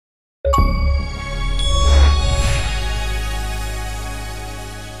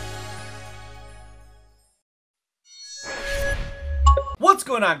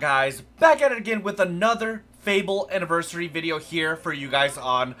going on, guys? Back at it again with another Fable anniversary video here for you guys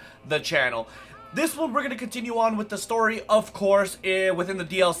on the channel. This one we're going to continue on with the story, of course, within the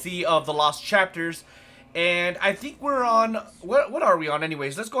DLC of the Lost Chapters. And I think we're on... What are we on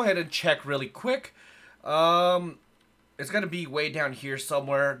anyways? Let's go ahead and check really quick. It's going to be way down here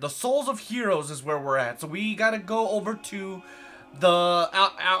somewhere. The Souls of Heroes is where we're at. So we got to go over to the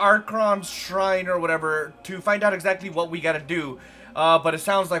Archon's Shrine or whatever to find out exactly what we got to do. But it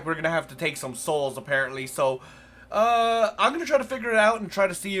sounds like we're going to have to take some souls, apparently. So, I'm going to try to figure it out and try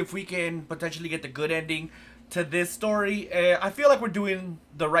to see if we can potentially get the good ending to this story. I feel like we're doing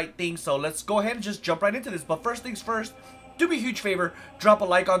the right thing, so let's go ahead and just jump right into this. But first things first, do me a huge favor, drop a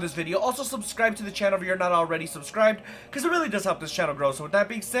like on this video. Also, subscribe to the channel if you're not already subscribed, because it really does help this channel grow. So with that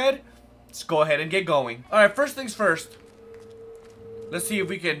being said, let's go ahead and get going. Alright, first things first. Let's see if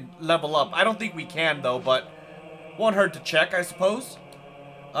we can level up. I don't think we can, though, but won't hurt to check, I suppose.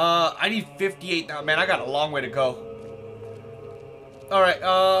 I need 58 now. Man, I got a long way to go. Alright,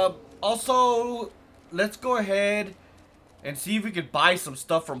 also, let's go ahead and see if we can buy some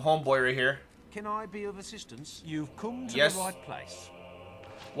stuff from Homeboy right here. Can I be of assistance? You've come to Yes. the right place.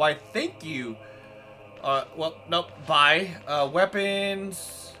 Why, thank you. Well, nope, buy.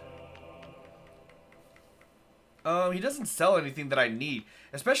 Weapons. He doesn't sell anything that I need.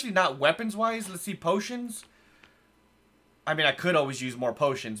 Especially not weapons-wise. Let's see, potions. I mean, I could always use more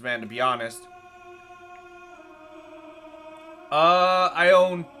potions, man, to be honest. I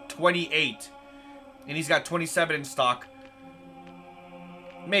own 28. And he's got 27 in stock.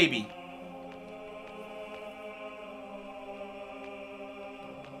 Maybe.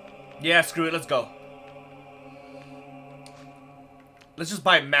 Yeah, screw it, let's go. Let's just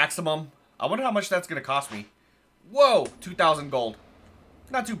buy maximum. I wonder how much that's gonna cost me. Whoa, 2,000 gold.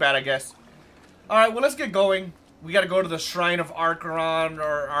 Not too bad, I guess. Alright, well, let's get going. We gotta go to the Shrine of Archon,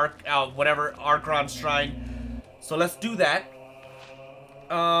 or whatever, Archon's Shrine. So let's do that.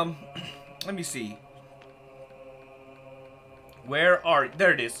 Let me see. Where are...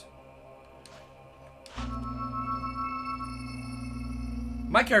 There it is.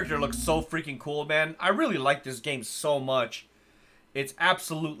 My character looks so freaking cool, man. I really like this game so much. It's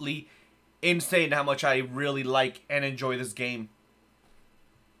absolutely insane how much I really like and enjoy this game.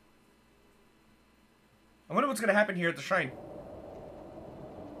 I wonder what's going to happen here at the shrine.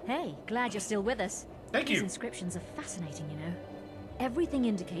 Hey, glad you're still with us. Thank you. These inscriptions are fascinating, you know. Everything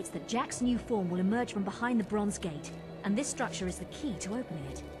indicates that Jack's new form will emerge from behind the bronze gate, and this structure is the key to opening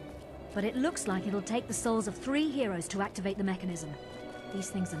it. But it looks like it'll take the souls of 3 heroes to activate the mechanism. These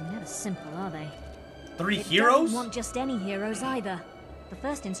things are never simple, are they? 3 It heroes? doesn't want just any heroes either. The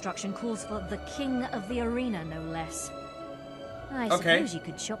first instruction calls for the king of the arena, no less. I suppose you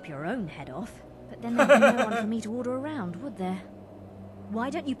could chop your own head off. But then there'd be no one for me to order around, would there? Why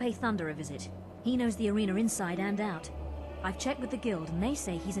don't you pay Thunder a visit? He knows the arena inside and out. I've checked with the guild, and they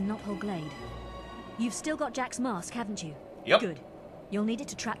say he's in Knothole Glade. You've still got Jack's mask, haven't you? Yep. Good. You'll need it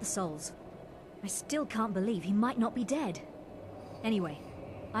to track the souls. I still can't believe he might not be dead. Anyway,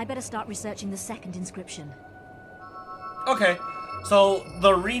 I better start researching the second inscription. Okay. So,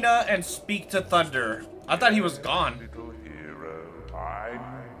 the arena and speak to Thunder. I thought he was gone. Little hero,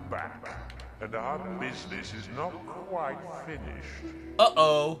 I'm back. And our business is not quite finished.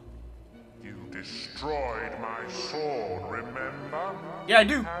 Uh-oh. You destroyed my sword, remember? Yeah, I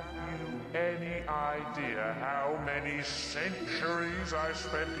do. Have you any idea how many centuries I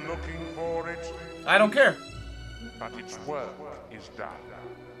spent looking for it? I don't care. But its work is done.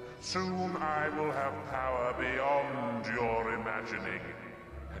 Soon I will have power beyond your imagining.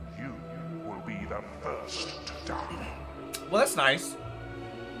 And you will be the first to die. Well, that's nice.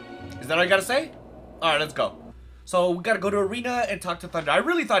 Is that all you gotta say? Alright, let's go. So, we gotta go to Arena and talk to Thunder. I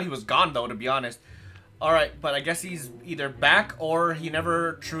really thought he was gone, though, to be honest. Alright, but I guess he's either back or he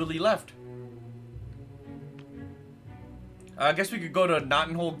never truly left. I guess we could go to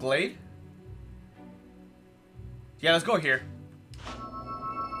Knothole Glade. Yeah, let's go here.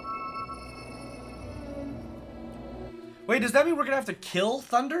 Wait, does that mean we're gonna have to kill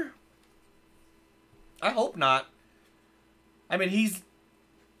Thunder? I hope not. I mean, he's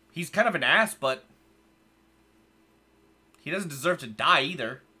kind of an ass, but he doesn't deserve to die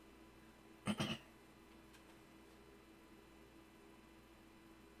either.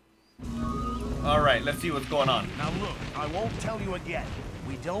 Alright, let's see what's going on. Now look, I won't tell you again.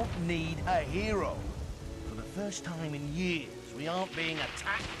 We don't need a hero. For the first time in years, we aren't being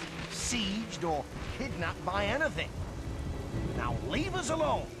attacked, sieged, or kidnapped by anything. Now leave us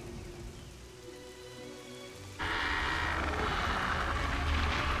alone.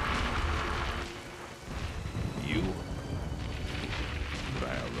 You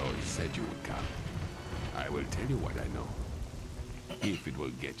if it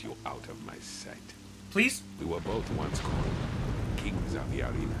will get you out of my sight. Please? We were both once called kings of the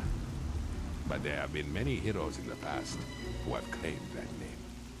arena. But there have been many heroes in the past who have claimed that name.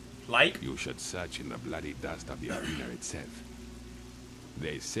 Like? You should search in the bloody dust of the arena itself.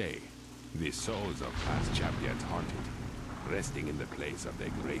 They say the souls of past champions haunted, resting in the place of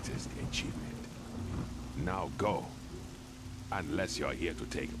their greatest achievement. Now go. Unless you're here to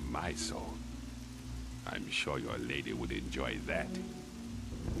take my soul. I'm sure your lady would enjoy that.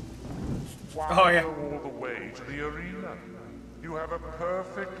 Why Oh, yeah. go all the way to the arena? You have a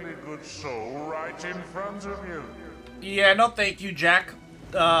perfectly good soul right in front of you. Yeah, no thank you, Jack.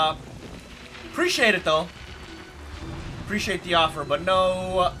 Appreciate it, though. Appreciate the offer, but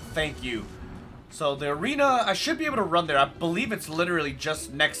no thank you. So, the arena, I should be able to run there. I believe it's literally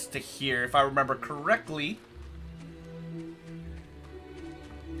just next to here, if I remember correctly.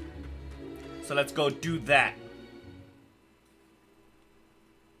 So, let's go do that.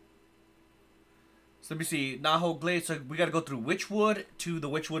 So, let me see. Naho Glade, so we gotta go through Witchwood to the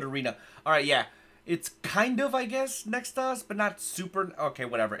Witchwood Arena. Alright, yeah. It's kind of, I guess, next to us, but not super. Okay,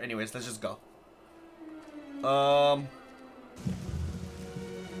 whatever. Anyways, let's just go.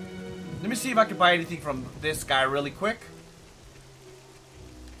 Let me see if I can buy anything from this guy really quick.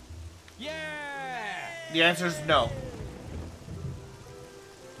 Yeah! The answer is no.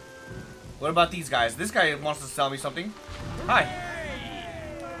 What about these guys? This guy wants to sell me something. Hi.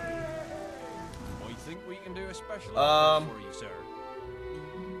 I think we can do a special offer for you, sir.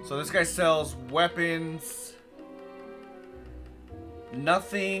 So this guy sells weapons.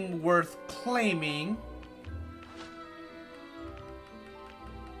 Nothing worth claiming.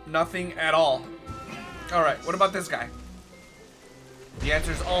 Nothing at all. Alright, what about this guy? The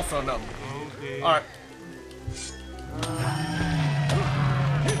answer is also no. Alright.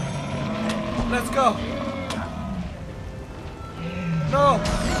 Let's go. No.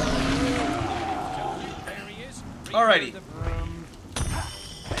 There he is. Alrighty.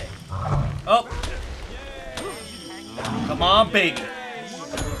 Oh. Come on, baby.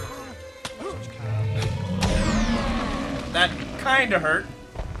 That kinda hurt.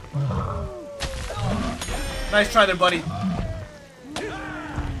 Nice try there, buddy.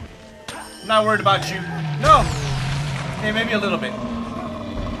 Not worried about you. No! Okay, maybe a little bit.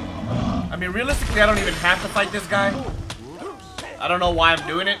 I mean, realistically, I don't even have to fight this guy. I don't know why I'm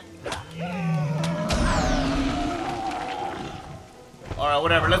doing it. Alright,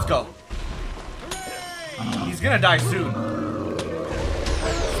 whatever, let's go. He's gonna die soon.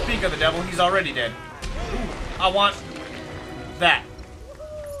 Speak of the devil, he's already dead. I want that.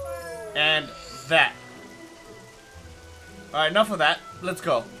 And that. Alright, enough of that. Let's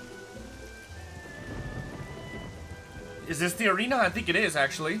go. Is this the arena? I think it is,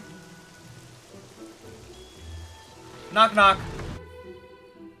 actually. Knock, knock.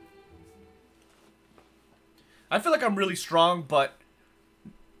 I feel like I'm really strong, but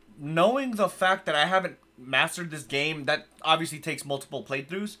knowing the fact that I haven't mastered this game, that obviously takes multiple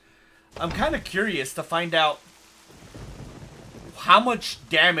playthroughs, I'm kind of curious to find out how much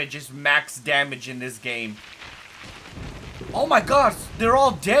damage is max damage in this game. Oh my gosh, they're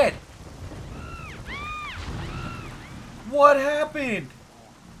all dead. What happened?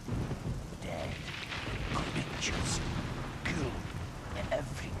 Dead. Creatures. Kill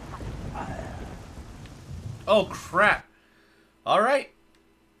everyone. Oh crap. Alright.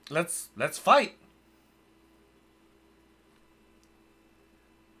 Let's fight.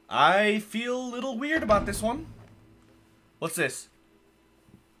 I feel a little weird about this one. What's this?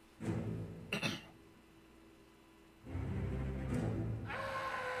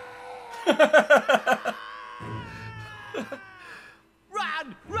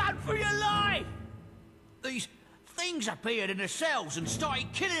 Run! Run for your life! These things appeared in the cells and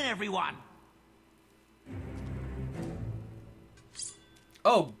started killing everyone.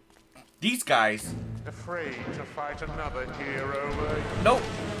 Oh, these guys. Afraid to fight another hero, were you? Nope.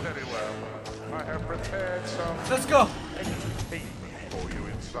 Very well. I have prepared some Let's go. entertainment for you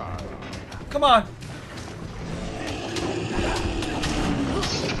inside. Come on.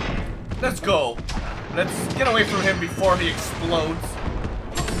 Let's go. Let's get away from him before he explodes.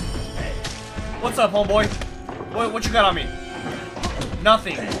 What's up, homeboy? What you got on me?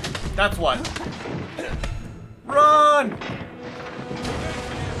 Nothing. That's what. Run!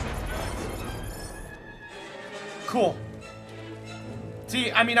 Cool.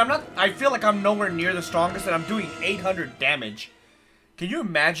 See, I mean, I feel like I'm nowhere near the strongest and I'm doing 800 damage. Can you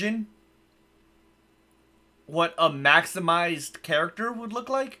imagine what a maximized character would look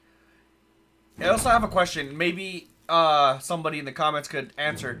like? I also have a question. Maybe somebody in the comments could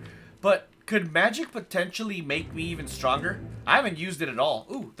answer. But Could magic potentially make me even stronger? I haven't used it at all.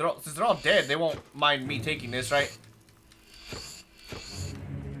 Ooh, since they're all dead, they won't mind me taking this, right?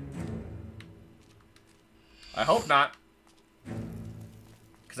 I hope not.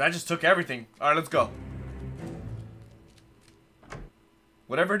 Because I just took everything. Alright, let's go.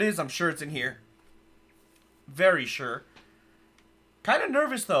 Whatever it is, I'm sure it's in here. Very sure. Kind of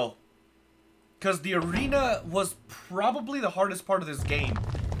nervous, though. Because the arena was probably the hardest part of this game,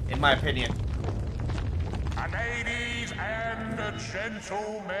 in my opinion. Ladies and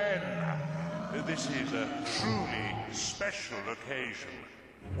gentlemen, this is a truly special occasion.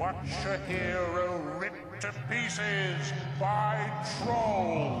 Watch a hero ripped to pieces by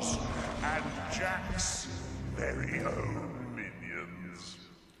trolls and Jack's very own minions.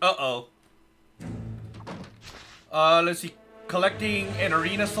 Uh-oh. Let's see. Collecting an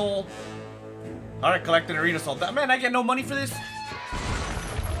arena soul. Alright, collect an arena soul. Man, I get no money for this?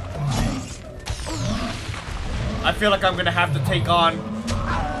 I feel like I'm gonna have to take on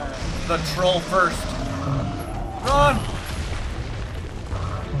the troll first. Run!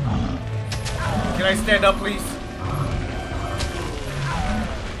 Can I stand up, please?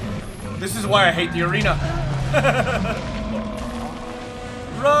 This is why I hate the arena.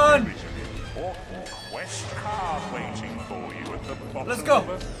 Run! Quest card waiting for you at the bottom. Let's go.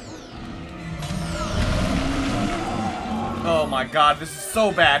 Oh my god, this is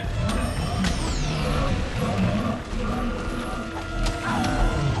so bad.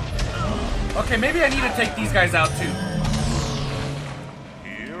 Okay, maybe I need to take these guys out too.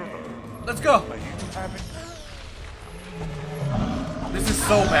 Let's go. This is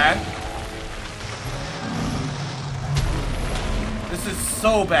so bad. This is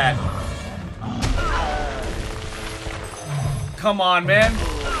so bad. Come on, man.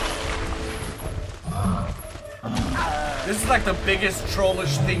 This is like the biggest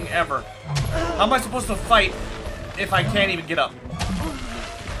trollish thing ever. How am I supposed to fight if I can't even get up?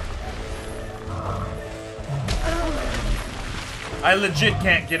 I legit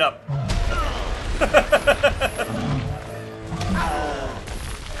can't get up.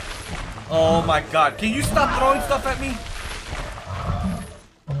 Oh my god. Can you stop throwing stuff at me?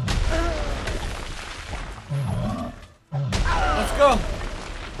 Let's go.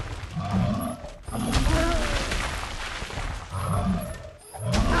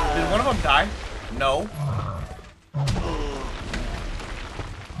 Did one of them die? No.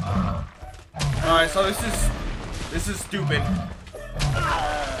 Alright, so this is stupid.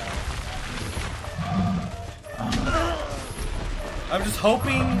 I'm just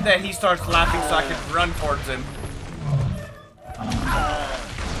hoping that he starts laughing so I can run towards him.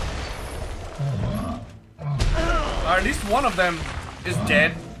 Or at least one of them is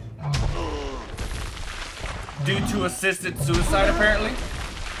dead. Due to assisted suicide, apparently.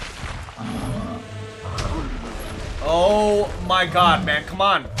 Oh my god, man. Come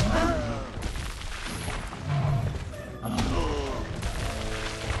on.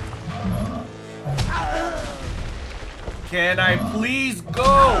 Can I please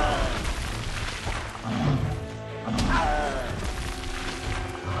go?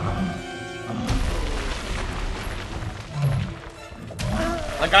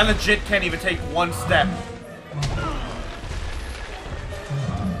 Like, I legit can't even take one step.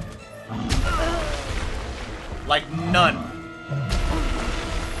 Like, none.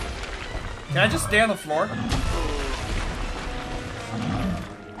 Can I just stay on the floor?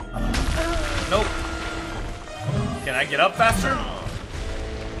 Nope. Can I get up faster?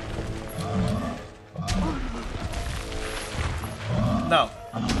 No.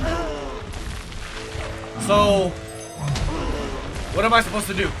 So, what am I supposed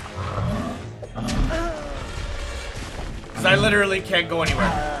to do? Because I literally can't go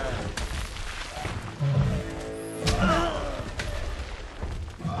anywhere.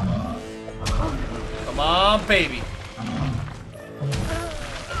 Come on, baby.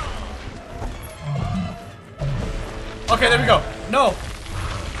 Okay, there we go. No.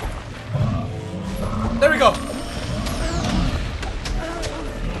 There we go.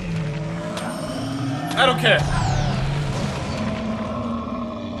 I don't care.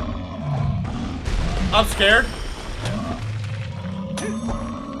 I'm scared.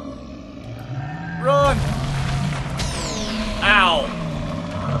 Run. Ow.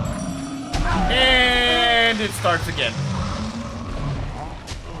 And it starts again.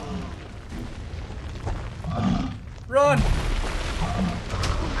 Run!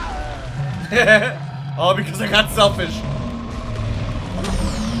 All because I got selfish.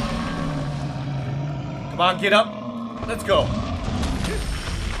 Come on, get up. Let's go.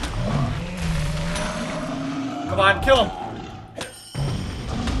 Come on, kill him.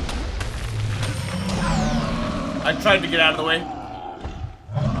 I tried to get out of the way.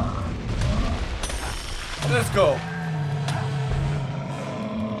 Let's go.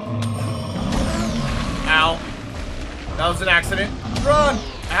 Ow. That was an accident. Run!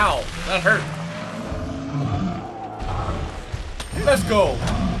 Ow. That hurt. Let's go.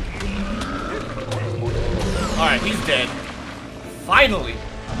 Alright, he's dead. Finally.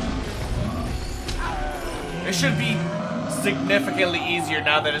 It should be significantly easier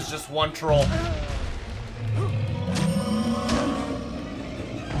now that it's just one troll.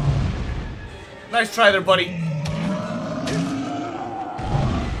 Nice try there, buddy.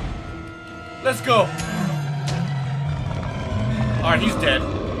 Let's go. Alright, he's dead.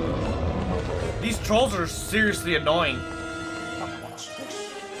 These trolls are seriously annoying. What's this?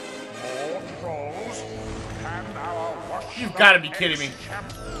 More trolls? Can our wash You've got to be kidding me.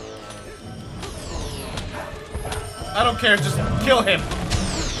 I don't care, just kill him.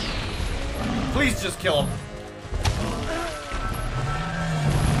 Please just kill him.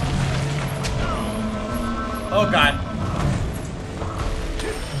 Oh god.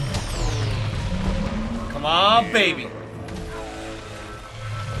 Come on, baby.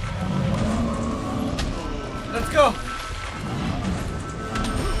 Let's go.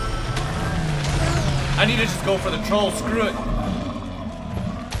 I need to just go for the troll. Screw it.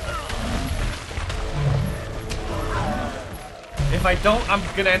 If I don't, I'm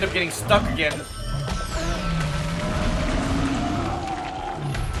gonna end up getting stuck again.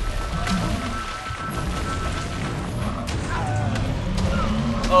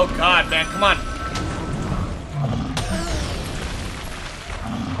 Oh god, man, come on.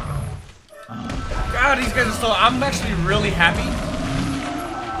 God, these guys are so... I'm actually really happy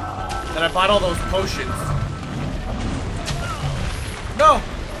that I bought all those potions. No!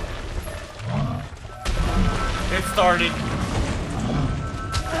 It started.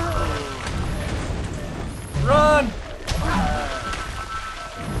 Run!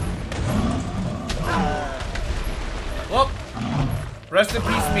 Well, rest in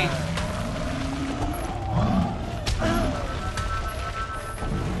peace, me.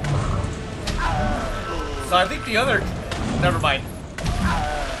 So I think the other... Never mind.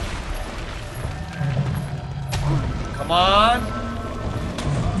 Come on.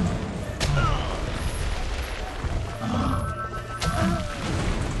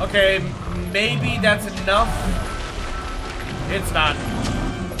 Okay, maybe that's enough. It's not.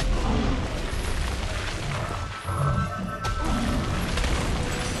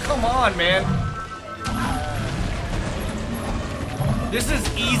 Come on, man. This is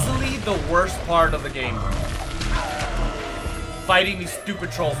easily the worst part of the game. Fighting these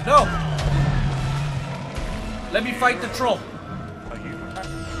stupid trolls. No! Let me fight the troll.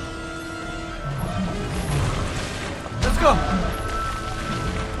 Let's go.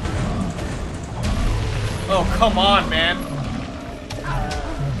 Oh, come on, man.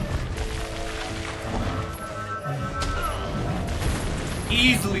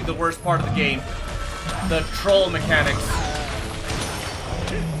 Easily the worst part of the game. The troll mechanics.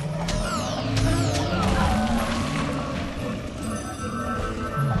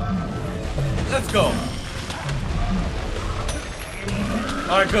 Let's go.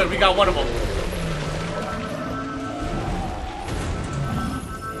 Alright, good. We got one of them.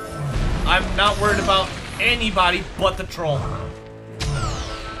 I'm not worried about anybody but the troll.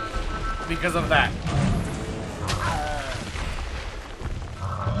 Because of that.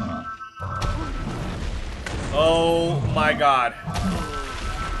 Oh my god.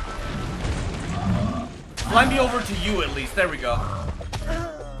 Fly me over to you at least. There we go.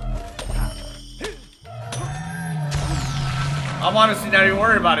 I'm honestly not even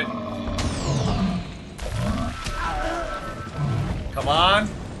worried about it. Come on.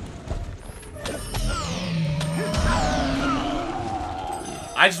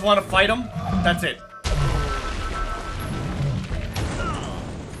 I just want to fight him. That's it.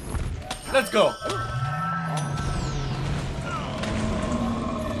 Let's go.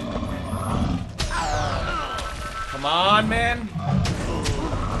 Come on, man.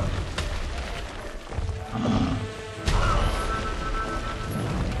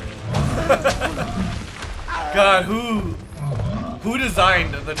 God, who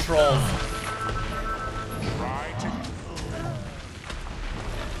designed the trolls?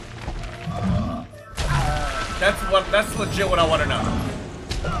 That's legit what I want to know.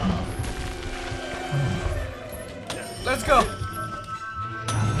 Let's go.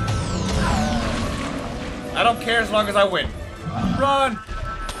 I don't care as long as I win. Run.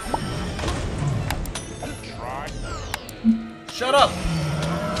 Shut up.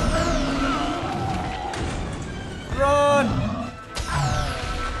 Run.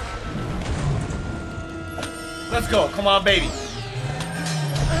 go. Come on, baby.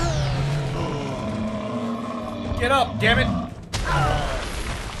 Get up, damn it.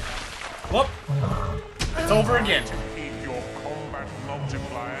 Whoop. It's over again.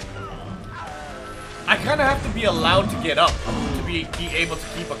 I kind of have to be allowed to get up to be able to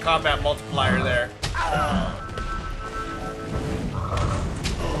keep a combat multiplier there.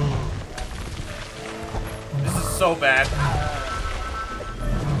 This is so bad.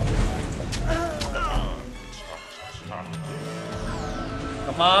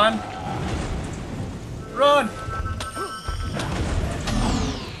 Come on. Run.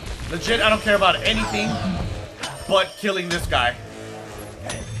 Legit, I don't care about anything but killing this guy.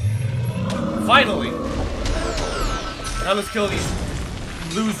 Finally. Now let's kill these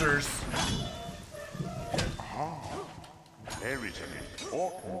losers. There is an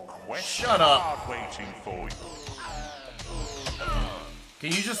important question. Shut up. Waiting for you.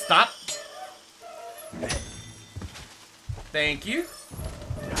 Can you just stop? Thank you.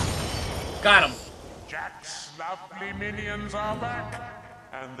 Got him. Jack's lovely minions are back,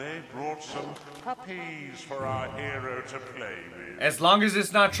 and they brought some puppies for our hero to play with. As long as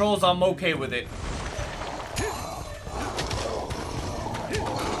it's not trolls, I'm okay with it.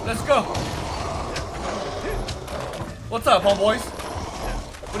 Let's go. What's up, homeboys?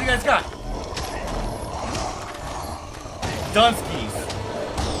 What do you guys got? Dunskies.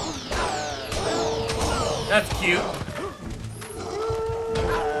 That's cute.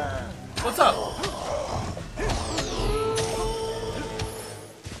 What's up?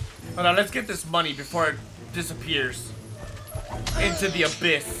 Hold on, let's get this money before it disappears into the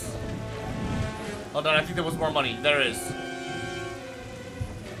abyss. Hold on, I think there was more money. There is.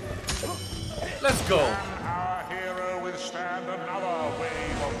 Let's go. Can our hero withstand another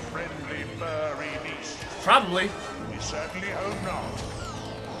wave of friendly furry beasts? Probably. We certainly hope not.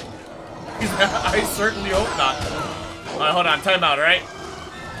 I certainly hope not. Alright, hold on. Time out, alright?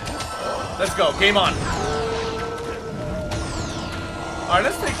 Let's go. Game on. Alright,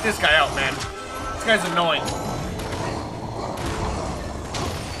 let's take this guy out, man. This guy's annoying.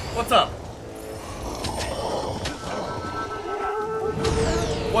 What's up?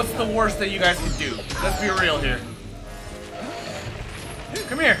 What's the worst that you guys can do? Let's be real here.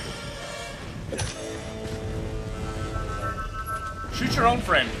 Come here. Shoot your own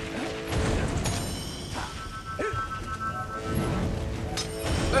friend.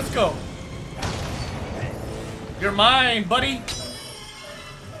 Let's go. You're mine, buddy.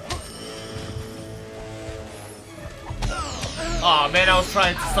 Aw, man, I was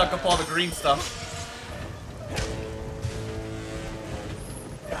trying to suck up all the green stuff.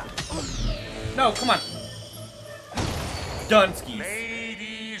 No, come on. Dunskies.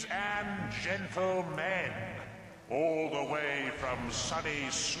 Ladies and gentlemen, all the way from sunny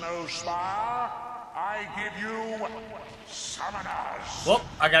Snowspire, I give you summoners. Well,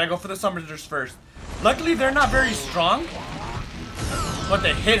 I gotta go for the summoners first. Luckily, they're not very strong, but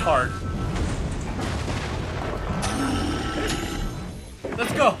they hit hard.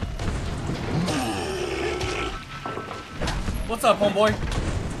 Let's go. What's up, homeboy?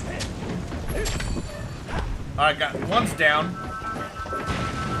 Alright, got one's down.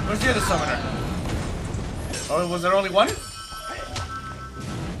 Where's the other summoner? Oh, was there only one?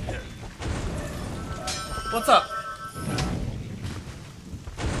 What's up?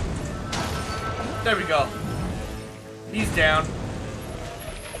 There we go. He's down.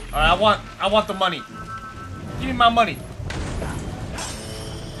 Alright, I want the money. Give me my money.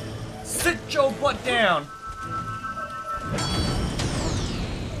 Sit your butt down.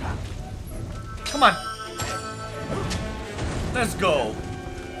 Come on. Let's go.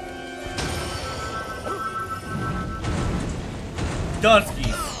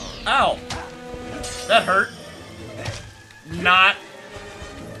 Dunskies. Ow. That hurt. Not.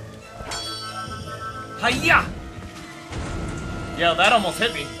 Hiya! Yeah, that almost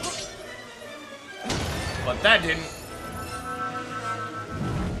hit me. But that didn't.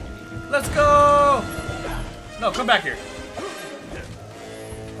 Let's go! No, come back here.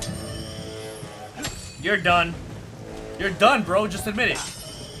 You're done. You're done, bro. Just admit it.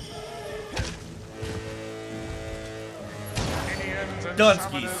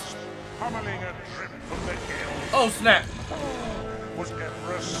 Dunskies. Pummeling a drip from the hill Oh, snap. was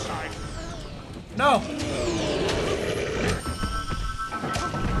ever a sight. No.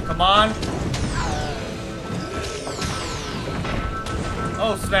 Come on.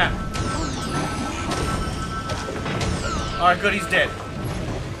 Oh, snap. Alright, good. He's dead.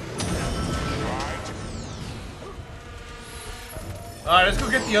 Alright, let's go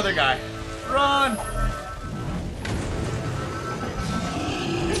get the other guy. Run!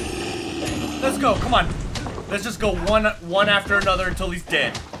 Let's go, come on. Let's just go one after another until he's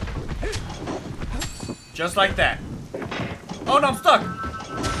dead. Just like that. Oh no, I'm stuck.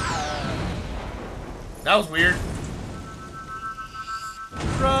 That was weird.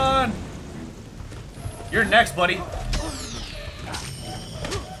 Run. You're next, buddy.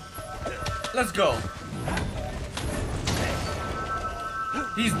 Let's go.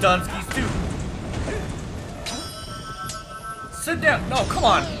 He's Dunskies too. Sit down. No, come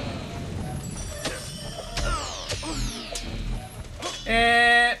on.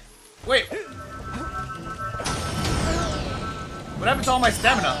 And wait. What happened to all my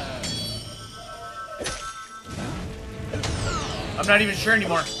stamina? I'm not even sure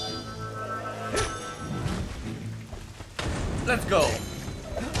anymore. Let's go.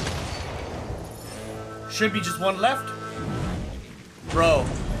 Should be just one left. Bro,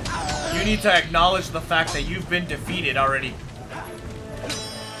 you need to acknowledge the fact that you've been defeated already.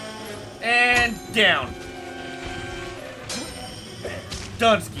 And down.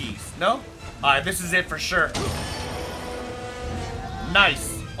 Dunskies. No? Alright, this is it for sure.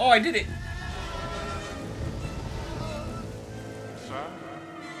 Nice. Oh, I did it. So,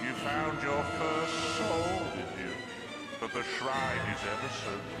 you found your first soul, did you? But the shrine is ever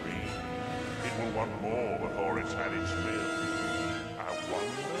so green. It will want more before it's had its fill. I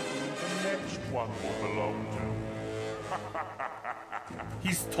wonder who the next one will belong to.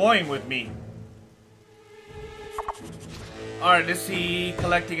 He's toying with me. Alright, let's see.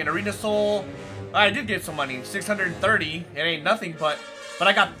 Collecting an arena soul. I did get some money. 630. It ain't nothing, but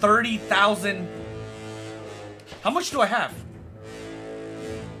I got 30,000. How much do I have?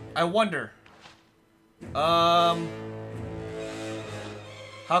 I wonder. How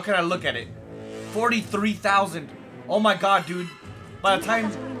can I look at it? 43,000. Oh my god, dude. By the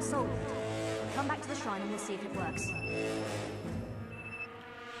time... Come back to the shrine and we'll see if it works.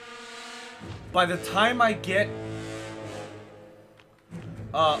 By the time I get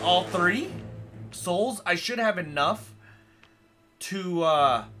all 3 souls, I should have enough to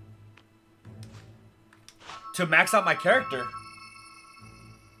max out my character.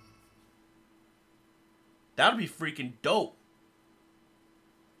 That'd be freaking dope.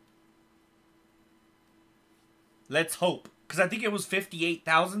 Let's hope. Because I think it was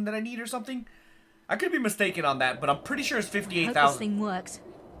 58,000 that I need or something. I could be mistaken on that, but I'm pretty sure it's 58,000. Hope this thing works.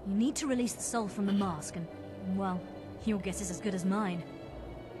 You need to release the soul from the mask and, well, your guess is as good as mine.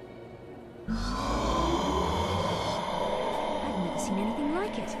 I've never seen anything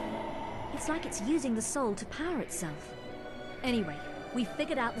like it. It's like it's using the soul to power itself. Anyway, we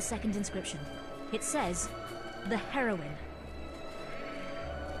figured out the second inscription. It says, the heroine.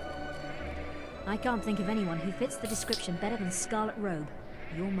 I can't think of anyone who fits the description better than Scarlet Robe,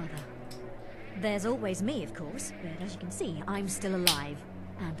 your mother. There's always me, of course, but as you can see, I'm still alive,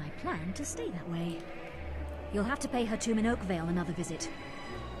 and I plan to stay that way. You'll have to pay her tomb in Oakvale another visit.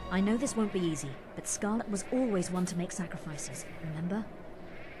 I know this won't be easy, but Scarlet was always one to make sacrifices, remember?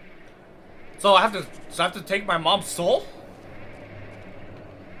 So I have to take my mom's soul?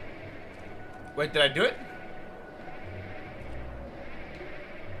 Wait, did I do it?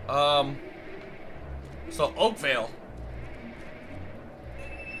 So Oakvale.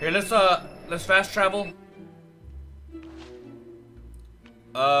 Here, let's fast travel.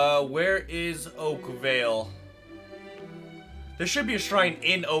 Where is Oakvale? There should be a shrine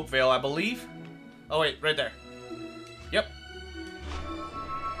in Oakvale, I believe. Oh wait, right there. Yep.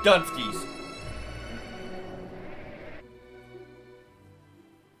 Dunskies.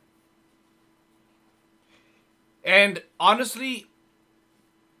 And honestly,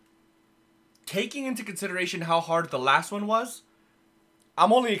 taking into consideration how hard the last one was,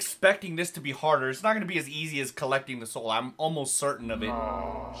 I'm only expecting this to be harder. It's not going to be as easy as collecting the soul. I'm almost certain of it.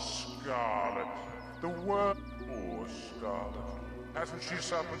 Oh, Scarlet. The word... Poor Scarlet. Hasn't she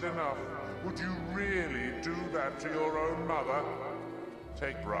suffered enough? Would you really do that to your own mother?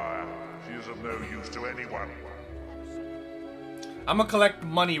 Take Briar. She is of no use to anyone. I'm going to collect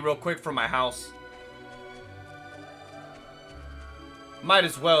money real quick for my house. Might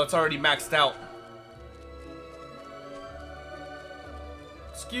as well. It's already maxed out.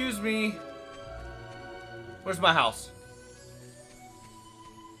 Excuse me. Where's my house?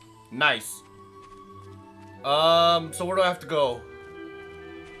 Nice. So where do I have to go?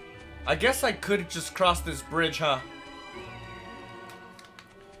 I guess I could just cross this bridge, huh?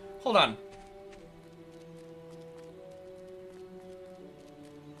 Hold on.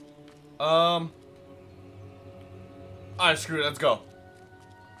 Alright, screw it. Let's go.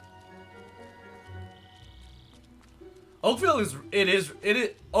 Oakvale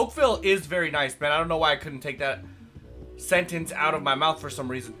Oakvale is very nice, man. I don't know why I couldn't take that sentence out of my mouth for some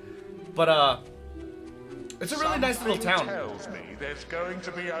reason. But It's a really nice little town. Tells me there's going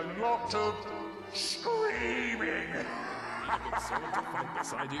to be a lot of screaming.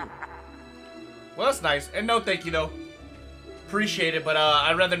 Beside you. Well, that's nice. And no thank you, though. Appreciate it, but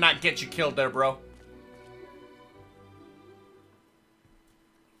I'd rather not get you killed there, bro.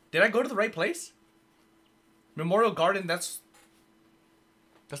 Did I go to the right place? Memorial Garden, that's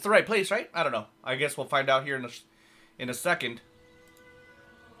the right place, right? I don't know. I guess we'll find out here in a second.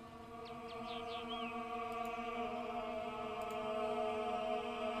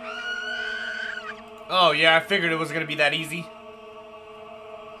 Oh, yeah, I figured it was going to be that easy.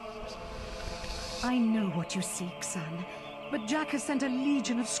 I know what you seek, son. But Jack has sent a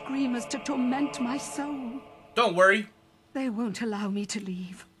legion of screamers to torment my soul. Don't worry. They won't allow me to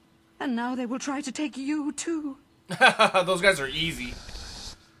leave. And now they will try to take you, too. Those guys are easy.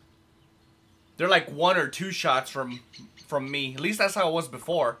 They're like 1 or 2 shots from me. At least that's how it was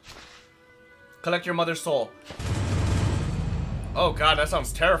before. Collect your mother's soul. Oh, God, that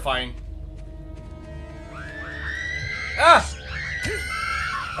sounds terrifying. Ah!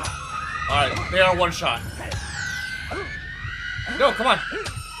 Alright, they are 1 shot. No, come on.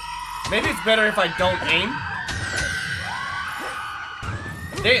 Maybe it's better if I don't aim.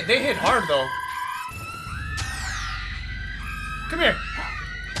 They hit hard, though. Come here.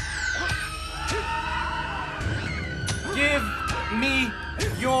 Give me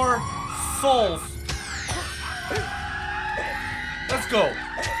your souls. Let's go.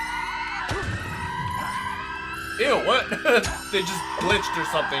 Ew, what? They just glitched or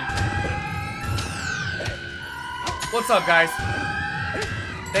something. What's up, guys?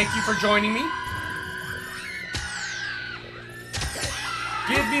 Thank you for joining me.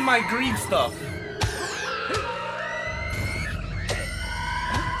 Give me my green stuff.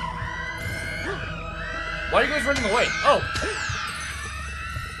 Why are you guys running away? Oh.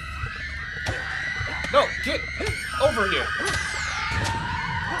 No, get over here.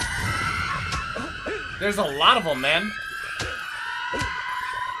 There's a lot of them, man.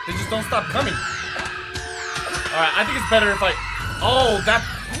 They just don't stop coming. Alright, I think it's better if I... Oh, that...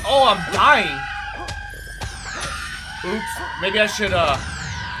 Oh, I'm dying. Oops. Maybe I should,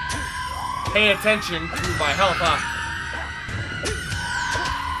 pay attention to my health, huh?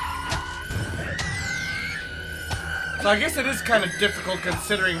 So I guess it is kind of difficult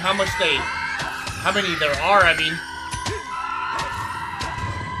considering how many there are, I mean.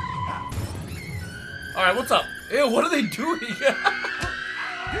 Alright, what's up? Ew, what are they doing?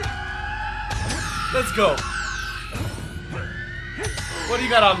 Let's go. What do you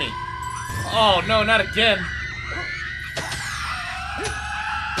got on me? Oh, no, not again.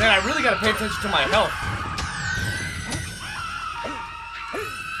 Man, I really gotta pay attention to my health.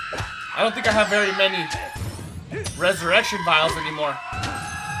 I don't think I have very many resurrection vials anymore.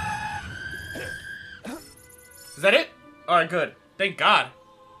 Is that it? Alright, good. Thank God.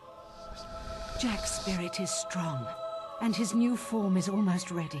 Jack's spirit is strong, and his new form is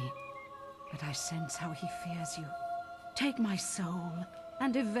almost ready. But I sense how he fears you. Take my soul,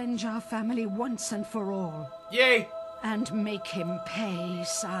 and avenge our family once and for all. Yay! And make him pay,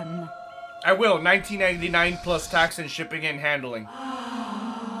 son. I will. $19.99 plus tax and shipping and handling.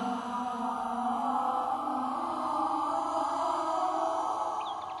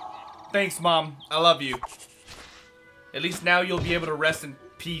 Thanks, Mom. I love you. At least now you'll be able to rest in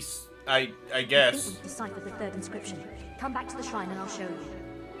peace, I guess. I think we've deciphered the 3rd inscription. Come back to the shrine and I'll show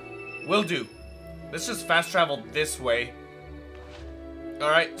you. Will do. Let's just fast travel this way.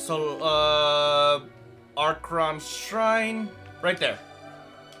 Alright, so, Archron's Shrine. Right there.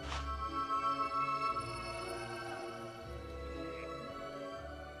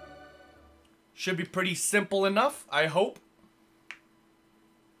 Should be pretty simple enough, I hope.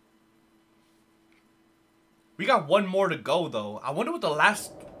 We got 1 more to go, though. I wonder what the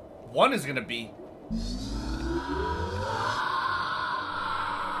last one is gonna be.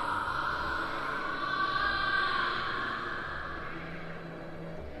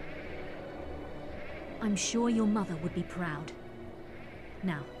 I'm sure your mother would be proud.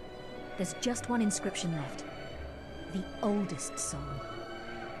 Now, there's just 1 inscription left. The oldest soul.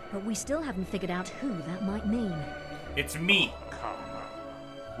 But we still haven't figured out who that might mean. It's me. Come.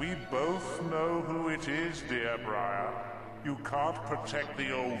 We both know who it is, dear Briar. You can't protect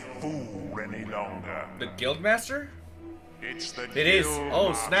the old fool any longer. The Guildmaster? It's the It is.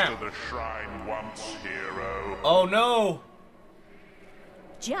 Oh, snap. the shrine once, hero. Oh, no.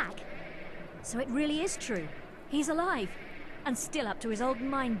 Jack? So it really is true. He's alive. And still up to his old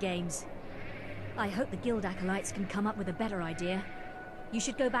mind games. I hope the Guild Acolytes can come up with a better idea. You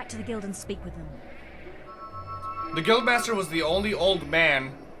should go back to the Guild and speak with them. The Guildmaster was the only old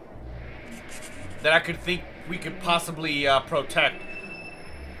man that I could think we could possibly protect.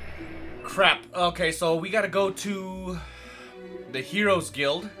 Crap. Okay, so we gotta go to the Heroes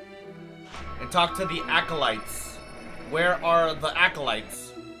Guild and talk to the Acolytes. Where are the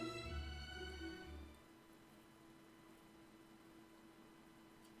Acolytes?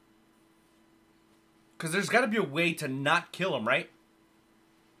 Because there's gotta be a way to not kill him, right?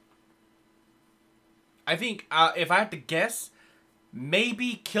 I think, if I had to guess,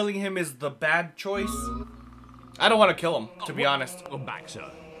 maybe killing him is the bad choice. I don't want to kill him, to be honest. Welcome back, sir.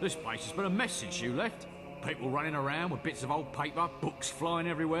 This place has been a mess since you left. People running around with bits of old paper, books flying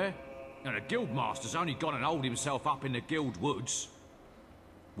everywhere. And the guildmaster's only gone and holed himself up in the guild woods.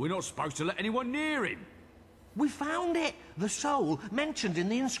 We're not supposed to let anyone near him. We found it! The soul mentioned in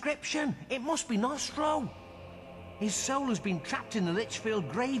the inscription. It must be Nostro. His soul has been trapped in the Litchfield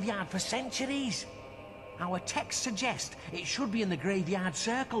graveyard for centuries. Our text suggests it should be in the graveyard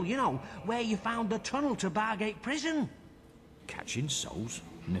circle, you know, where you found the tunnel to Bargate Prison. Catching souls?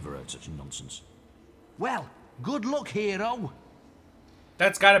 Never heard such nonsense. Well, good luck, hero.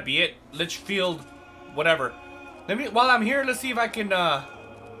 That's gotta be it. Litchfield, whatever. While I'm here, let's see if I can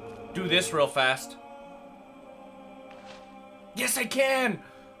do this real fast. Yes, I can!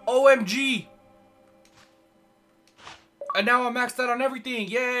 OMG! And now I'm maxed out on everything.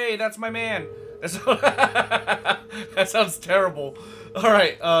 Yay, that's my man. That sounds terrible.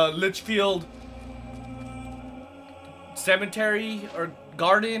 Alright, Litchfield Cemetery or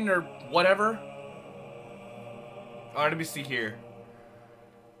Garden or whatever. Alright, let me see here.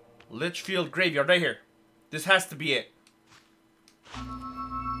 Litchfield Graveyard, right here. This has to be it.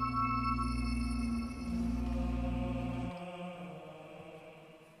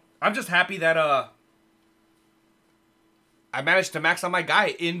 I'm just happy that, I managed to max out my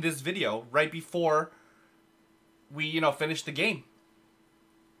guy in this video right before we, you know, finish the game.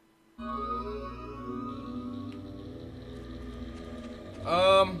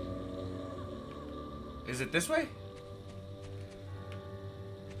 Is it this way?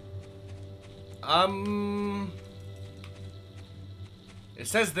 It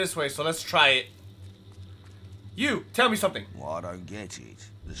says this way, so let's try it. You, tell me something. Well, I don't get it.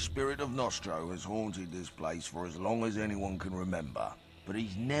 The spirit of Nostro has haunted this place for as long as anyone can remember, but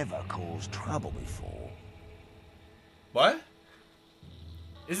he's never caused trouble before. What?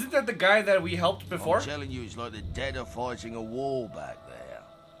 Isn't that the guy that we helped before? I'm telling you, it's like the dead are fighting a war back there.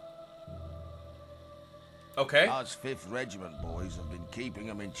 Okay. Us 5th Regiment boys have been keeping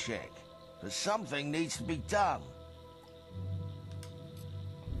them in check, but something needs to be done.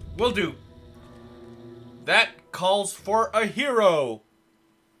 Will do. That calls for a hero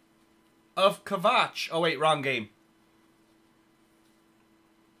of Kavach. Oh wait, wrong game.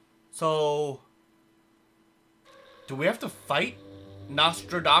 So, do we have to fight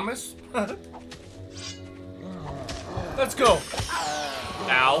Nostradamus? Let's go.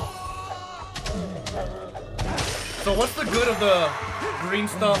 Ow. So what's the good of the green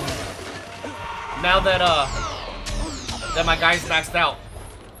stuff now that that my guy's maxed out?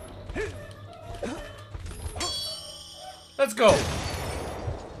 Let's go.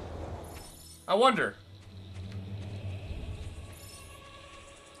 I wonder.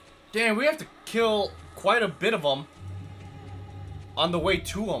 Damn, we have to kill quite a bit of them on the way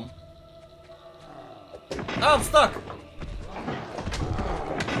to them. Oh, I'm stuck.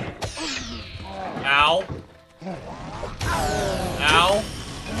 Ow. Ow.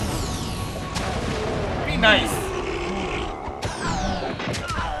 Be nice.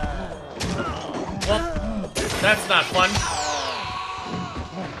 Well, that's not fun.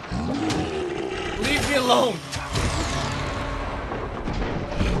 Leave me alone.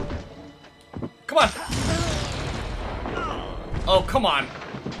 Come on. Oh, come on.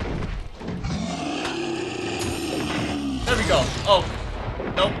 There we go. Oh,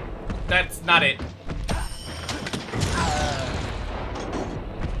 nope. That's not it.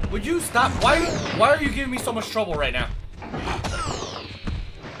 Would you stop? Why are you giving me so much trouble right now?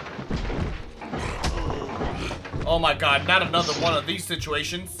 Oh my god, not another one of these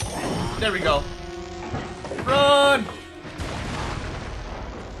situations. There we go. Run!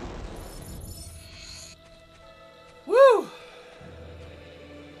 Woo!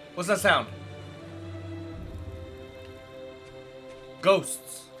 What's that sound?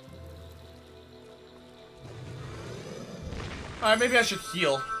 Ghosts. Alright, maybe I should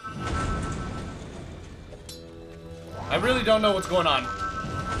heal. I really don't know what's going on.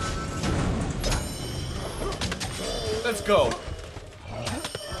 Let's go.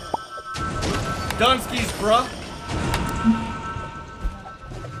 Dunskies, bruh.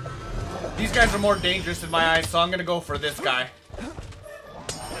 These guys are more dangerous in my eyes, so I'm gonna go for this guy.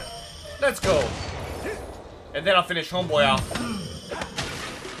 Let's go. And then I'll finish homeboy off.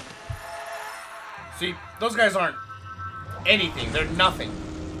 See, those guys aren't anything. They're nothing.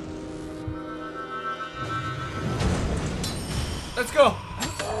 Let's go.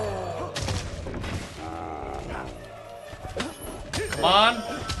 Come on.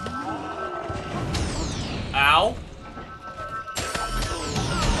 Ow.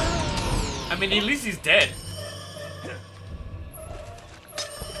 I mean, at least he's dead.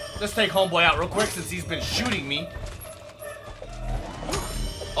 Let's take homeboy out real quick since he's been shooting me.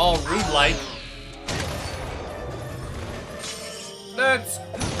 All rude-like. Let's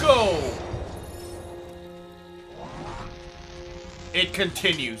go. It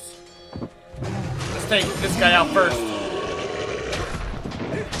continues. Let's take this guy out first.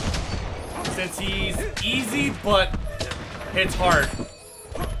 Since he's easy, but hits hard.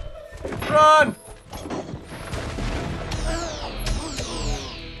 Run!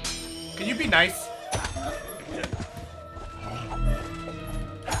 Can you be nice?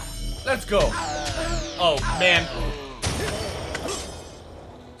 Let's go. Oh, man.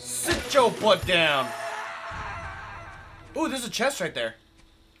 Sit your butt down. Ooh, there's a chest right there.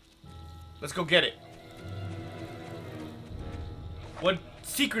 Let's go get it. What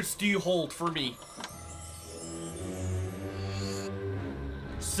secrets do you hold for me?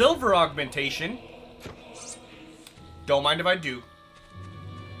 Silver augmentation. Don't mind if I do.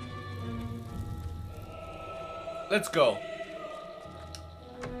 Let's go.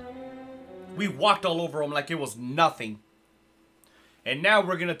 We walked all over him like it was nothing. And now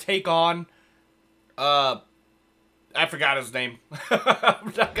we're gonna take on I forgot his name.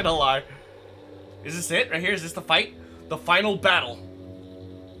 I'm not gonna lie. Is this it? Right here? Is this the fight? The final battle.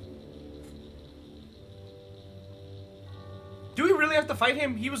 Do we really have to fight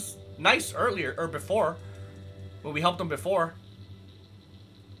him? He was nice earlier, or before. When we helped him before.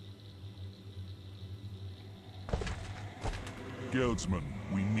 Guildsman,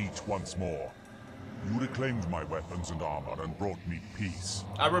 we meet once more. You reclaimed my weapons and armor and brought me peace.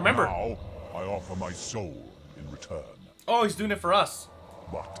 I remember. Now, I offer my soul in return. Oh, he's doing it for us.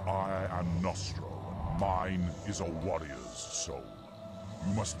 But I am Nostro, and mine is a warrior's soul.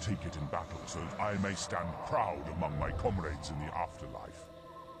 You must take it in battle so that I may stand proud among my comrades in the afterlife.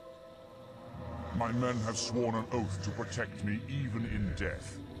 My men have sworn an oath to protect me even in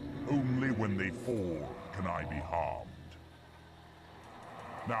death. Only when they fall can I be harmed.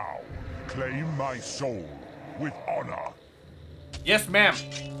 Now, claim my soul with honor. Yes, ma'am.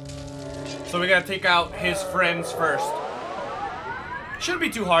 So we gotta take out his friends first. Shouldn't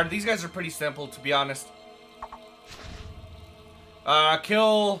be too hard. These guys are pretty simple, to be honest.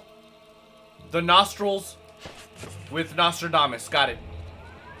 Kill the nostrils with Nostradamus. Got it.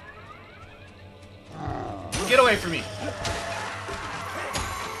 Get away from me.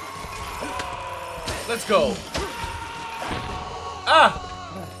 Let's go. Ah!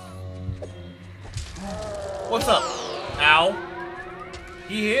 What's up? Ow.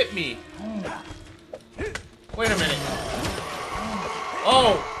 He hit me. Wait a minute.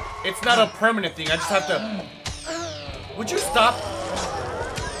 Oh, it's not a permanent thing. I just have to... Would you stop?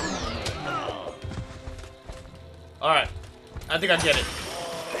 Alright. I think I get it.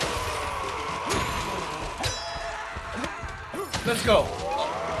 Let's go.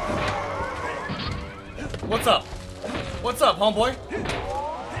 What's up? What's up, homeboy?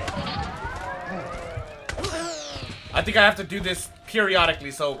 I think I have to do this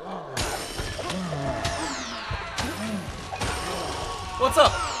periodically, so... What's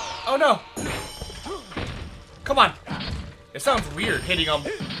up? Oh no! Come on! It sounds weird hitting him.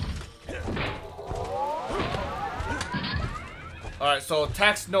 Alright, so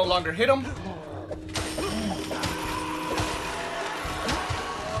attacks no longer hit him.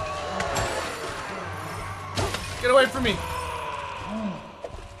 Get away from me!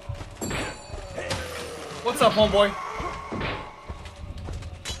 What's up, homeboy?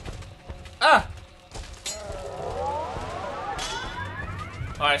 Ah!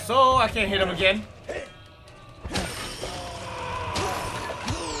 Alright, so I can't hit him again.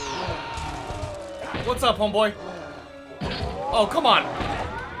 What's up, homeboy? Oh, come on.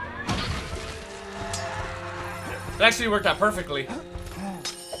 It actually worked out perfectly.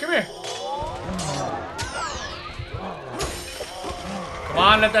 Come here. Come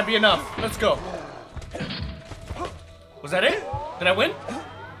on, let that be enough. Let's go. Was that it? Did I win?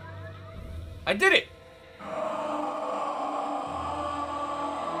 I did it.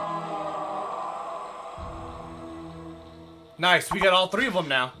 Nice, we got all three of them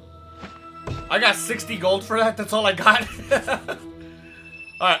now. I got 60 gold for that, that's all I got.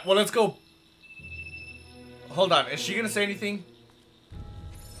 Alright, well, let's go. Hold on, is she gonna say anything?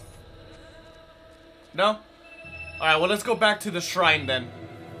 No? Alright, well, let's go back to the shrine then.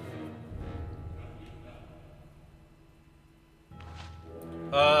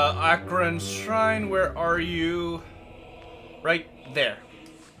 Akron's Shrine, where are you? Right there.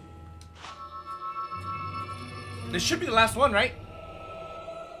 This should be the last one, right?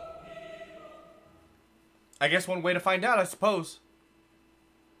 I guess one way to find out, I suppose.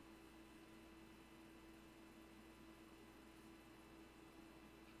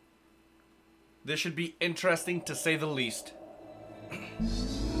 This should be interesting to say the least.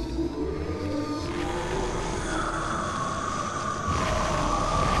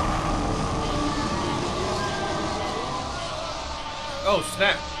 Oh,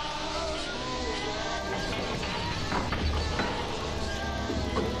 snap.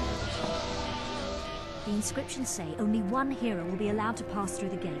 The inscriptions say only one hero will be allowed to pass through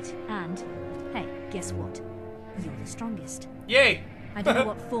the gate. And, hey, guess what? You're the strongest. Yay! I don't know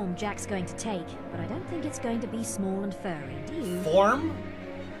what form Jack's going to take, but I don't think it's going to be small and furry, do you? Form?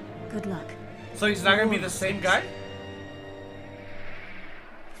 Good luck. So he's not going to be the same guy?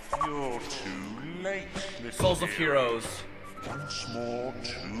 You're too late, little Souls of hero. Heroes. Once more,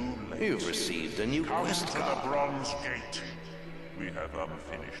 too late. You've received a new Come quest to the card. Bronze Gate. We have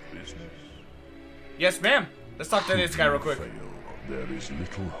unfinished business. Yes, ma'am. Let's talk to this guy real quick. There is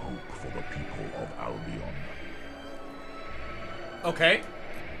little hope for the people of Albion. Okay.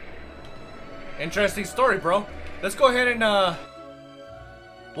 Interesting story, bro. Let's go ahead and,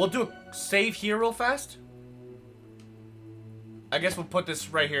 we'll do a save here real fast. I guess we'll put this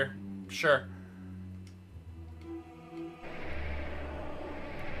right here. Sure.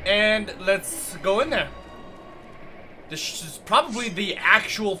 And let's go in there. This is probably the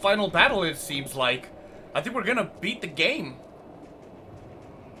actual final battle, it seems like. I think we're gonna beat the game.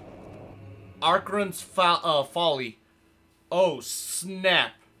 Arkran's Folly. Oh,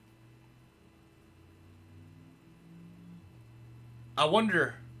 snap. I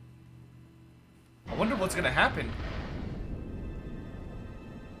wonder what's gonna happen.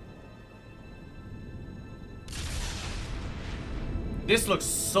 This looks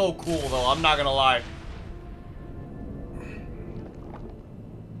so cool, though. I'm not gonna lie.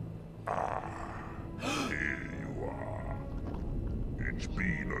 Here you are. It's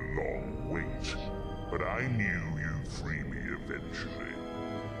been a long wait, but I knew you'd free me eventually.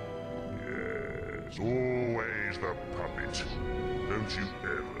 Yes, always the puppet. Don't you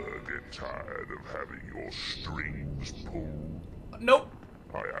ever get tired of having your strings pulled? Nope.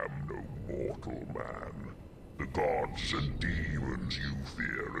 I am no mortal man. The gods and demons you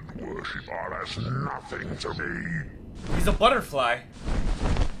fear and worship are as nothing to me. He's a butterfly.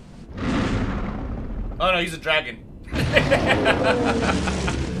 Oh no, he's a dragon.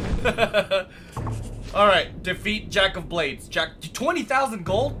 Alright, defeat Jack of Blades. 20,000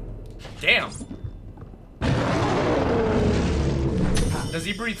 gold? Damn. Does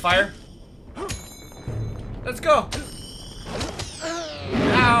he breathe fire? Let's go.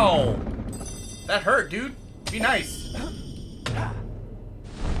 Ow. That hurt, dude. Be nice.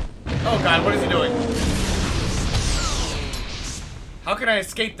 Oh god, what is he doing? How can I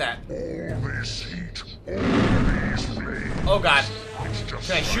escape that? All this heat, all these flames. Oh god. It's just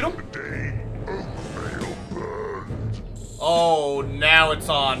Can I shoot him? like the day Oakvale burned. Oh, now it's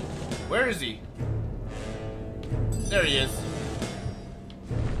on. Where is he? There he is.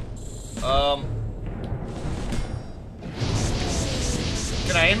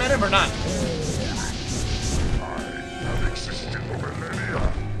 Can I aim at him or not?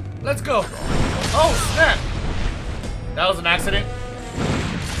 Let's go. Oh, snap. That was an accident.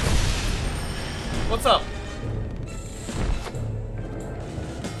 What's up?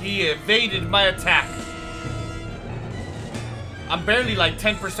 He evaded my attack. I'm barely like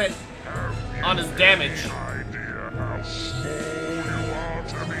 10% on his damage. Idea how small you are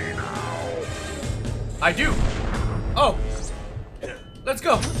to me now. I do. Oh. Let's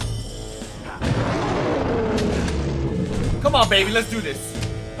go. Come on, baby. Let's do this.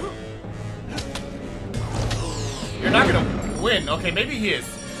 You're not gonna win. Okay, maybe he is.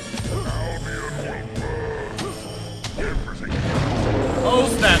 Oh,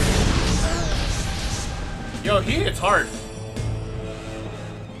 snap. Yo, he hits hard.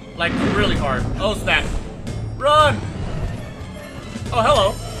 Like, really hard. Oh, snap. Run! Oh,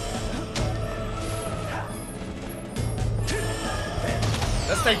 hello.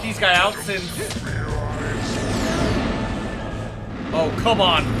 Let's take these guys out since... Oh, come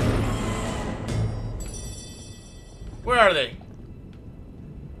on. Where are they?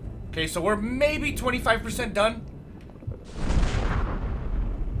 Okay, so we're maybe 25% done.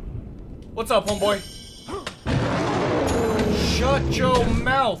 What's up, homeboy? Shut your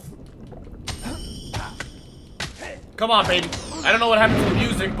mouth. Come on, baby. I don't know what happened to the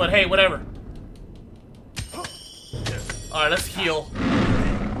music, but hey, whatever. Alright, let's heal.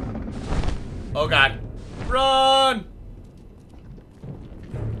 Oh god. Run!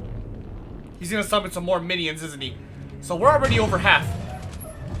 He's gonna summon some more minions, isn't he? So we're already over half.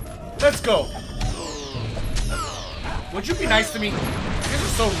 Let's go. Would you be nice to me? You guys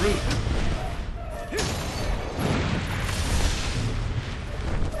are so rude.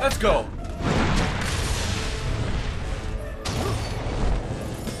 Let's go.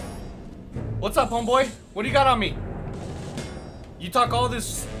 What's up, homeboy? What do you got on me? You talk all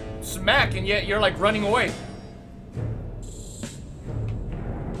this smack and yet you're like running away.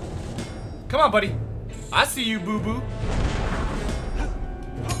 Come on, buddy. I see you, boo-boo.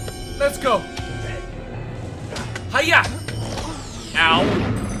 Let's go. Hiya! Ow.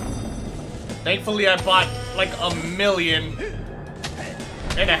 Thankfully, I bought like 1.5 million.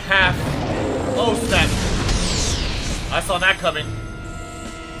 Oh, snap. I saw that coming.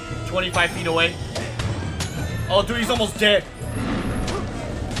 25 feet away. Oh, dude, he's almost dead.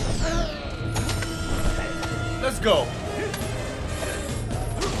 Let's go.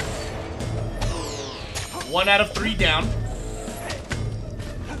 1 out of 3 down.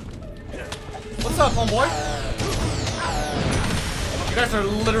 What's up, homeboy? You guys are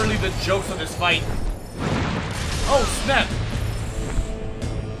literally the jokes of this fight. Oh, snap.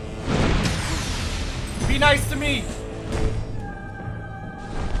 Be nice to me.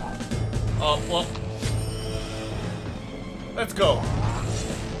 Oh, well. Let's go.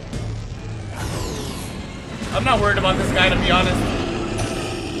 I'm not worried about this guy, to be honest.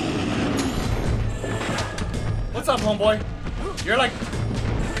 What's up, homeboy? You're like...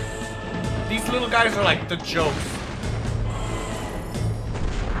 These little guys are like the jokes.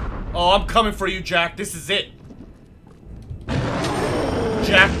 Oh, I'm coming for you, Jack. This is it.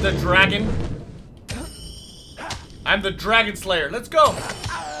 Jack the Dragon. I'm the Dragon Slayer. Let's go.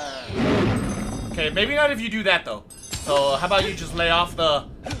 Okay, maybe not if you do that, though. So, how about you just lay off the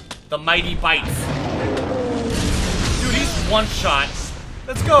mighty bites? Dude, he's one shot.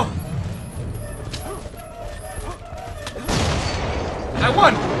 Let's go. I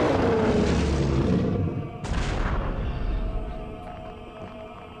won.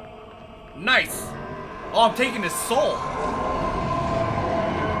 Nice. Oh, I'm taking his soul.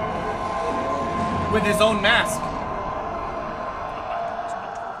 With his own mask.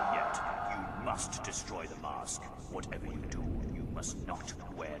 You must destroy the mask. Whatever you do, you must not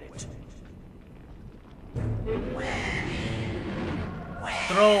wear it.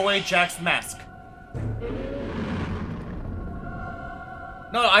 Throw away Jack's mask.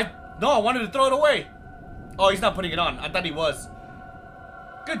 No, I wanted to throw it away. Oh, he's not putting it on. I thought he was.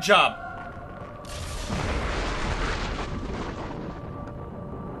 Good job.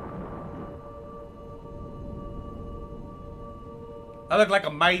 I look like a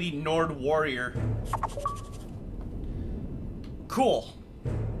mighty Nord warrior. Cool.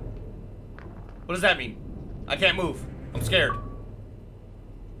 What does that mean? I can't move. I'm scared.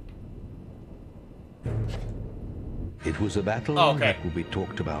 It was a battle that will be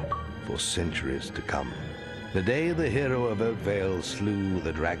talked about for centuries to come. The day the hero of Oakvale slew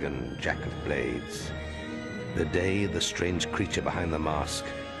the dragon, Jack of Blades. The day the strange creature behind the mask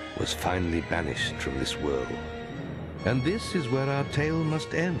was finally banished from this world. And this is where our tale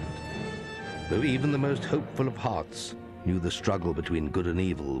must end. Though even the most hopeful of hearts knew the struggle between good and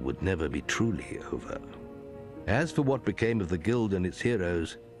evil would never be truly over. As for what became of the guild and its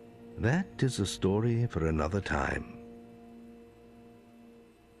heroes, that is a story for another time.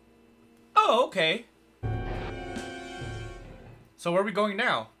 Oh, okay. So where are we going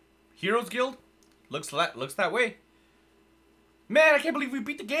now? Heroes Guild? Looks that way. Man, I can't believe we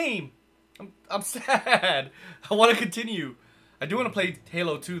beat the game. I'm sad. I want to continue. I do want to play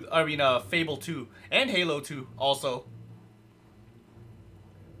Halo 2. I mean, Fable 2 and Halo 2 also.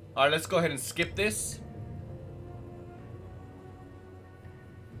 All right, let's go ahead and skip this.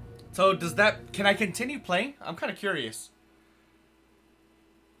 So does that? Can I continue playing? I'm kind of curious.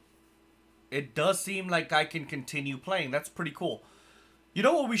 It does seem like I can continue playing. That's pretty cool. You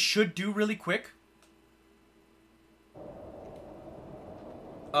know what we should do really quick?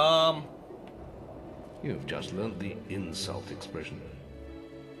 You've just learned the insult expression.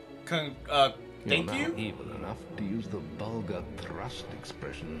 Thank You're now you? evil enough to use the vulgar thrust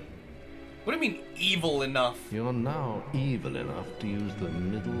expression. What do you mean, evil enough? You're now evil enough to use the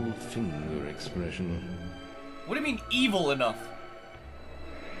middle finger expression. What do you mean, evil enough?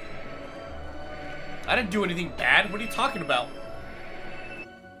 I didn't do anything bad. What are you talking about?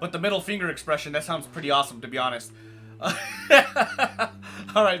 But the middle finger expression, that sounds pretty awesome, to be honest.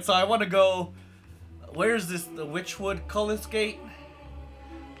 Alright, so I want to go... Where is this? The Witchwood Cullis Gate?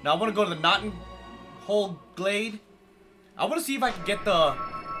 Now I want to go to the Knotting Hole Glade. I want to see if I can get the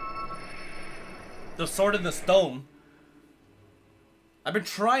sword in the stone. I've been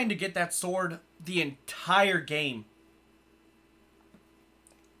trying to get that sword the entire game.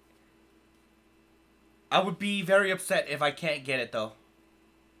 I would be very upset if I can't get it though.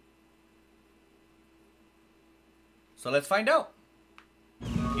 So let's find out.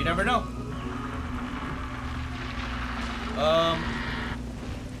 You never know. Alright,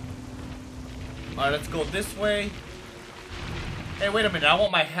 let's go this way. Hey, wait a minute. I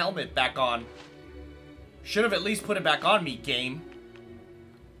want my helmet back on. Should have at least put it back on me, game.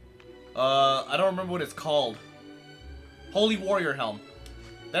 I don't remember what it's called. Holy Warrior Helm.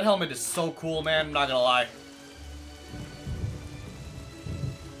 That helmet is so cool, man. I'm not gonna lie.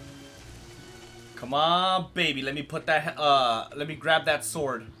 Come on, baby. Let me put that, let me grab that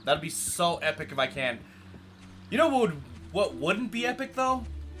sword. That'd be so epic if I can. You know what wouldn't be epic, though?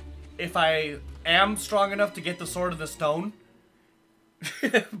 If I am strong enough to get the sword of the stone.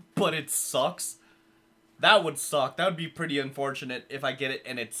 But it sucks. That would suck. That would be pretty unfortunate if I get it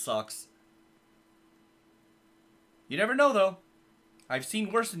and it sucks. You never know, though. I've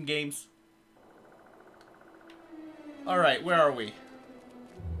seen worse in games. Alright, where are we?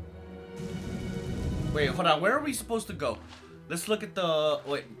 Wait, hold on. Where are we supposed to go? Let's look at the...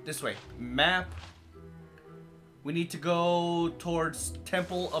 Wait, this way. Map. We need to go towards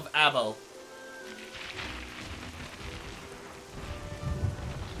Temple of Avo.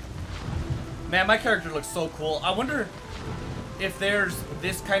 Man, my character looks so cool. I wonder if there's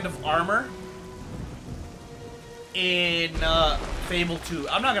this kind of armor in Fable 2.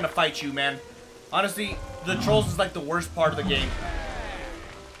 I'm not gonna fight you, man. Honestly, the trolls is like the worst part of the game.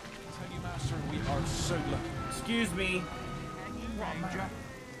 Excuse me.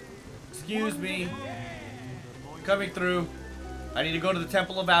 Excuse me. Coming through. I need to go to the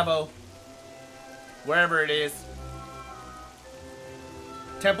Temple of Avo. Wherever it is.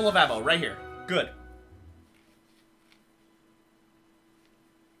 Temple of Avo, right here. Good.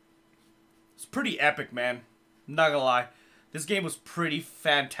 It's pretty epic, man. I'm not gonna lie. This game was pretty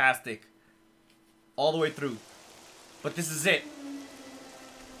fantastic. All the way through. But this is it.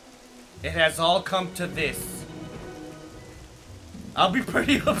 It has all come to this. I'll be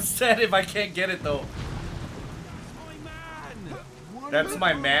pretty upset if I can't get it, though. That's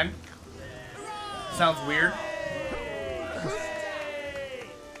my man. Sounds weird.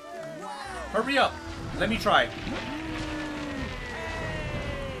 Hurry up. Let me try.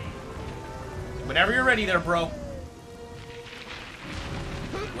 Whenever you're ready there, bro.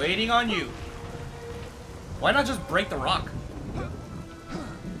 Waiting on you. Why not just break the rock?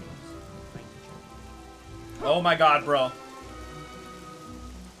 Oh my god, bro.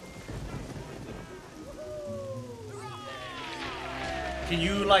 Can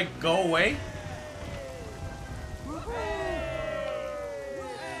you, like, go away?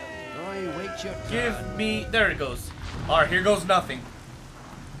 Give me... There it goes. Alright, here goes nothing.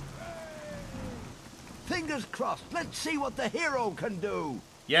 Fingers crossed. Let's see what the hero can do.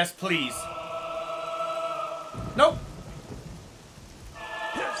 Yes, please. Nope.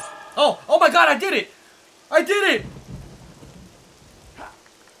 Oh my god, I did it! I did it!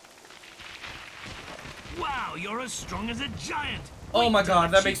 Wow, you're as strong as a giant. Oh my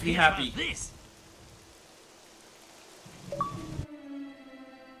god, that makes me happy.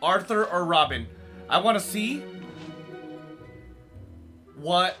 Arthur or Robin? I want to see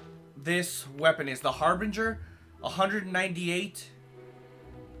what this weapon is. The Harbinger, 198.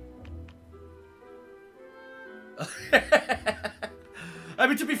 I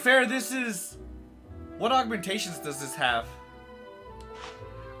mean, to be fair, this is... What augmentations does this have?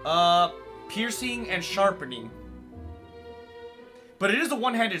 Piercing and sharpening. But it is a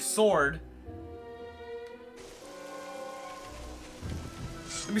one-handed sword.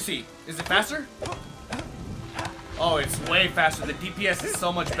 Let me see. Is it faster? Oh, it's way faster. The DPS is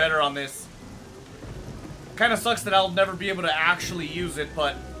so much better on this. Kind of sucks that I'll never be able to actually use it,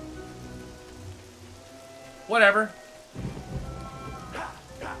 but... Whatever.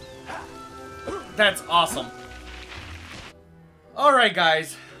 That's awesome. Alright,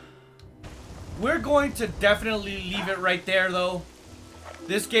 guys. We're going to definitely leave it right there, though.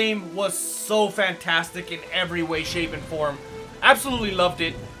 This game was so fantastic in every way, shape, and form. Absolutely loved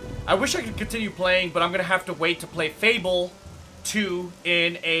it. I wish I could continue playing, but I'm going to have to wait to play Fable 2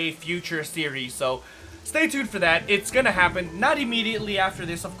 in a future series. So, stay tuned for that. It's going to happen. Not immediately after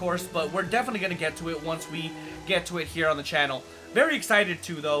this, of course, but we're definitely going to get to it once we get to it here on the channel. Very excited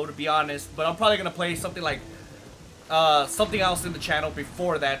to, though, to be honest. But I'm probably going to play something like something else in the channel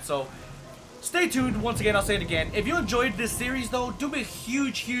before that. So, Stay tuned. Once again, I'll say it again. If you enjoyed this series, though, do me a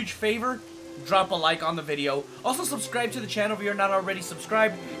huge favor. Drop a like on the video. Also, subscribe to the channel if you're not already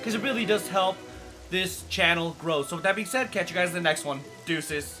subscribed, because it really does help this channel grow. So with that being said, catch you guys in the next one.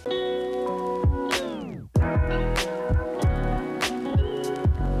 Deuces.